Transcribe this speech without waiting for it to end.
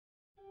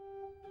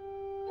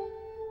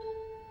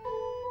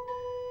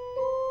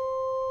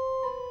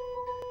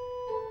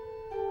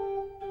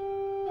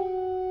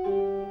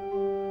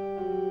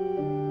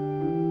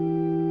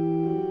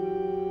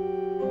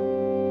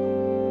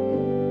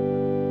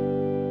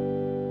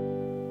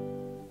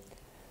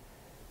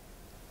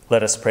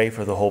Let us pray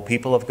for the whole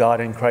people of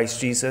God in Christ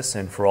Jesus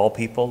and for all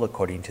people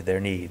according to their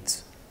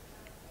needs.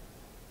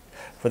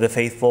 For the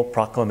faithful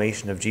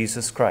proclamation of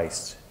Jesus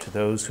Christ to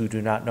those who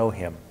do not know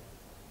him,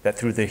 that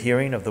through the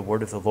hearing of the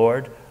word of the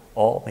Lord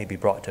all may be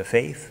brought to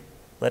faith,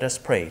 let us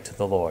pray to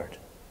the Lord.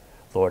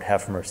 Lord,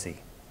 have mercy.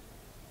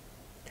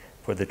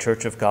 For the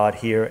Church of God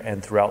here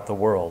and throughout the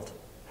world,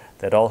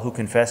 that all who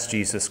confess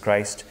Jesus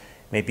Christ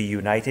may be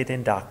united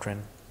in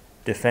doctrine,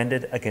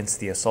 defended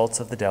against the assaults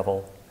of the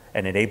devil,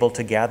 and enabled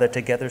to gather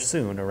together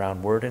soon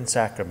around word and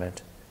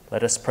sacrament,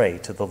 let us pray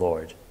to the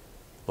Lord.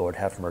 Lord,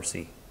 have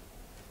mercy.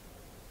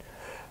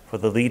 For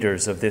the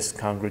leaders of this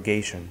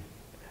congregation,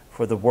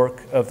 for the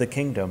work of the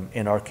kingdom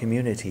in our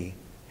community,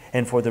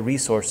 and for the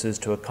resources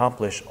to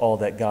accomplish all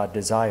that God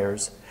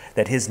desires,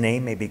 that his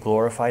name may be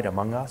glorified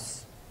among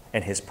us,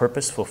 and his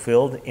purpose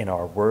fulfilled in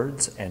our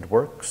words and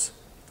works,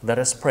 let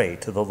us pray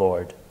to the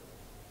Lord.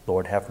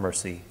 Lord, have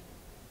mercy.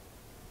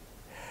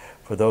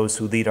 For those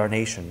who lead our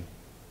nation,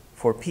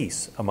 for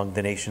peace among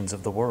the nations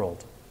of the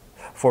world,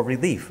 for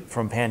relief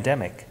from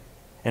pandemic,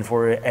 and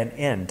for an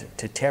end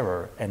to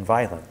terror and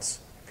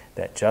violence,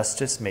 that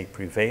justice may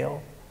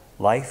prevail,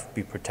 life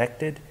be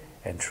protected,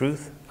 and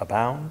truth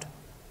abound,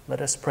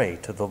 let us pray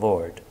to the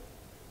Lord.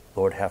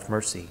 Lord, have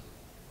mercy.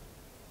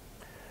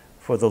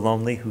 For the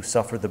lonely who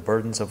suffer the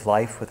burdens of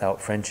life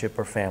without friendship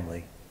or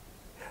family,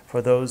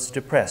 for those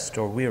depressed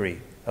or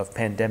weary of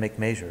pandemic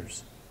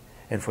measures,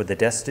 and for the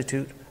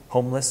destitute,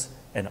 homeless,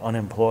 and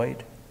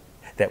unemployed,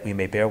 that we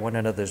may bear one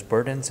another's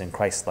burdens in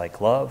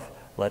Christ-like love,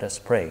 let us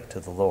pray to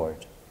the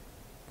Lord.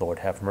 Lord,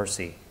 have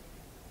mercy.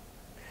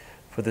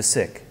 For the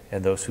sick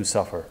and those who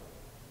suffer,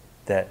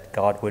 that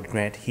God would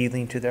grant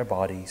healing to their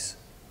bodies,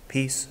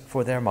 peace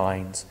for their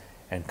minds,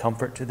 and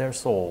comfort to their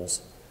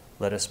souls,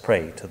 let us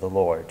pray to the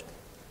Lord.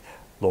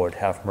 Lord,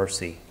 have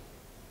mercy.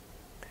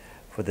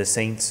 For the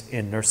saints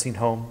in nursing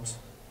homes,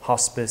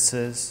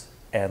 hospices,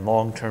 and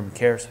long-term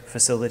care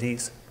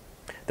facilities,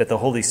 that the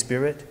Holy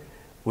Spirit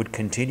would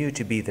continue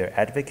to be their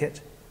advocate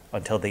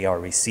until they are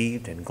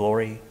received in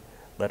glory,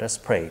 let us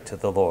pray to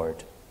the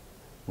Lord.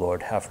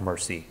 Lord, have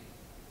mercy.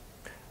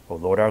 O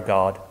Lord our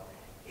God,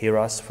 hear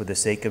us for the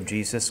sake of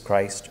Jesus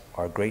Christ,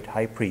 our great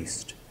high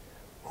priest,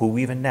 who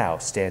even now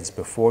stands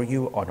before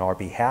you on our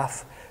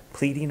behalf,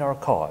 pleading our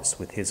cause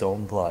with his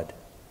own blood.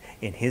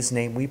 In his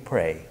name we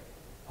pray.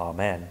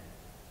 Amen.